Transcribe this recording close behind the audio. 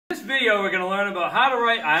this video, we're going to learn about how to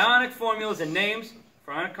write ionic formulas and names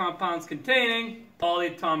for ionic compounds containing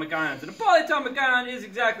polyatomic ions. And a polyatomic ion is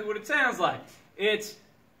exactly what it sounds like. It's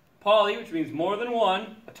poly, which means more than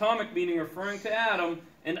one, atomic meaning referring to atom,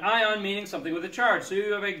 and ion meaning something with a charge. So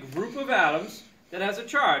you have a group of atoms that has a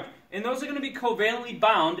charge. And those are going to be covalently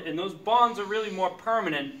bound, and those bonds are really more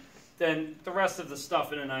permanent than the rest of the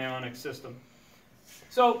stuff in an ionic system.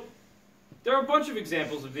 So there are a bunch of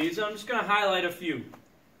examples of these, and I'm just going to highlight a few.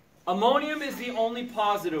 Ammonium is the only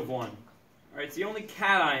positive one. All right, it's the only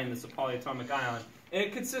cation that's a polyatomic ion. And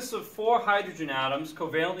it consists of 4 hydrogen atoms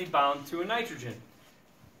covalently bound to a nitrogen.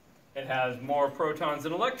 It has more protons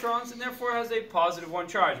than electrons, and therefore has a positive 1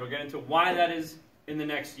 charge. We'll get into why that is in the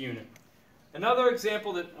next unit. Another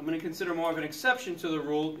example that I'm going to consider more of an exception to the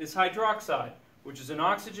rule is hydroxide, which is an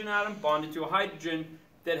oxygen atom bonded to a hydrogen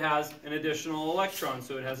that has an additional electron,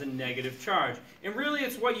 so it has a negative charge. And really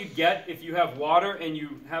it's what you get if you have water and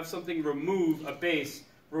you have something remove a base,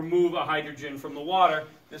 remove a hydrogen from the water.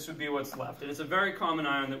 This would be what's left. And it's a very common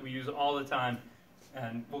ion that we use all the time,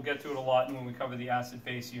 and we'll get to it a lot when we cover the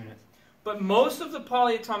acid-base unit. But most of the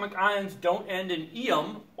polyatomic ions don't end in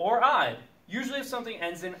ium or ide. Usually if something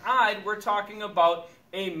ends in ide, we're talking about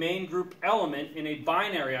a main group element in a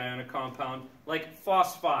binary ionic compound like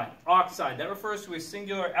phosphide, oxide. That refers to a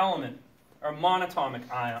singular element or monatomic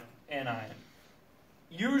anion.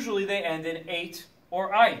 Usually they end in ate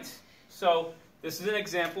or ite. So this is an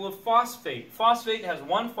example of phosphate. Phosphate has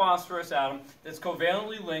 1 phosphorus atom that's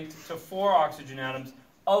covalently linked to 4 oxygen atoms,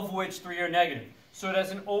 of which 3 are negative. So it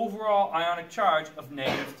has an overall ionic charge of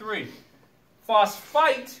 -3.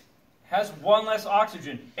 Phosphite has 1 less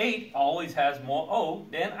oxygen. 8 always has more O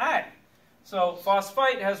than I. So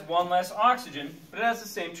phosphite has 1 less oxygen, but it has the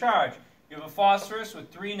same charge. You have a phosphorus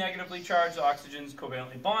with 3 negatively charged oxygens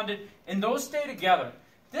covalently bonded, and those stay together.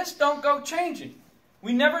 This don't go changing.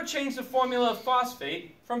 We never change the formula of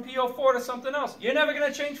phosphate from PO4 to something else. You're never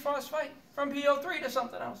going to change phosphite from PO3 to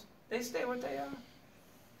something else. They stay what they are.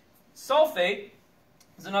 Sulfate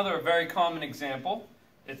is another very common example.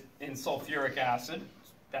 It's in sulfuric acid.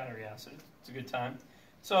 Battery acid. It's a good time.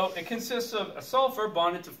 So it consists of a sulfur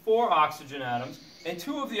bonded to 4 oxygen atoms, and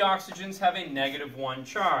 2 of the oxygens have a -1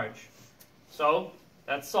 charge. So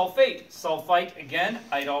that's sulfate. Sulfite, again,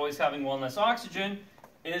 ite always having 1 less oxygen,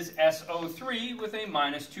 is SO3 with a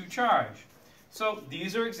 -2 charge. So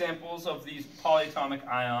these are examples of these polyatomic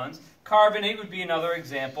ions. Carbonate would be another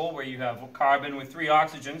example where you have carbon with 3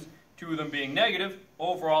 oxygens, 2 of them being negative,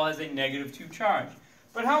 overall has a -2 charge.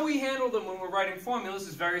 But how we handle them when we're writing formulas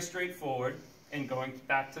is very straightforward, and going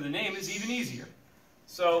back to the name is even easier.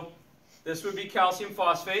 So this would be calcium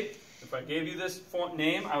phosphate. If I gave you this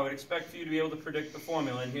name, I would expect for you to be able to predict the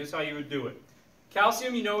formula, and here's how you would do it.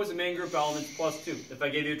 Calcium, you know, is a main group element, +2. If I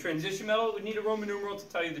gave you a transition metal, it would need a Roman numeral to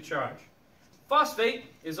tell you the charge. Phosphate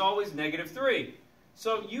is always -3.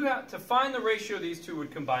 So you have to find the ratio these two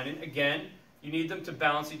would combine in. Again, you need them to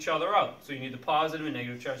balance each other out. So you need the positive and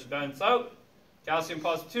negative charge to balance out. Calcium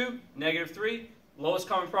 +2, -3. Lowest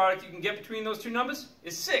common product you can get between those two numbers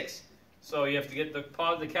is 6. So you have to get the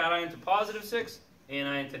cation to +6,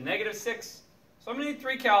 anion to -6. So I'm going to need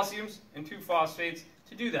 3 calciums and 2 phosphates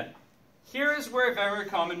to do that. Here is where a very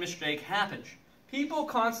common mistake happens. People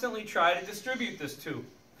constantly try to distribute this 2.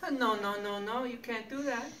 No, you can't do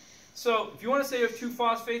that. So if you want to say you have 2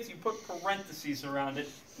 phosphates, you put parentheses around it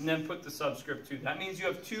and then put the subscript 2. That means you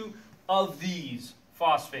have 2 of these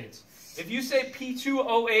phosphates. If you say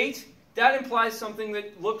P2O8, that implies something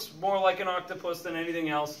that looks more like an octopus than anything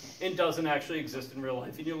else and doesn't actually exist in real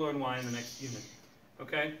life. And you'll learn why in the next unit.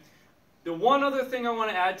 Okay? The one other thing I want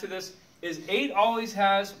to add to this is 8 always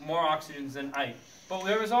has more oxygens than ite. But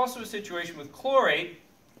there is also a situation with chlorate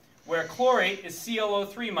where chlorate is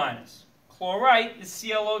ClO3-. Chlorite is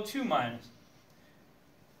ClO2-.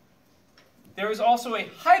 There is also a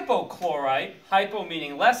hypochlorite, hypo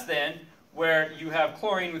meaning less than, where you have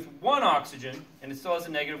chlorine with 1 oxygen, and it still has a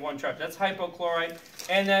 -1 charge. That's hypochlorite.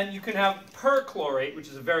 And then you can have perchlorate, which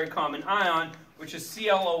is a very common ion, which is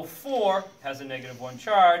ClO4, has a -1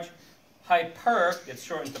 charge. Hyper gets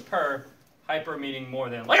shortened to per, hyper meaning more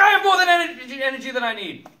than. Like, I have more than energy than I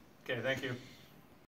need. Okay, thank you.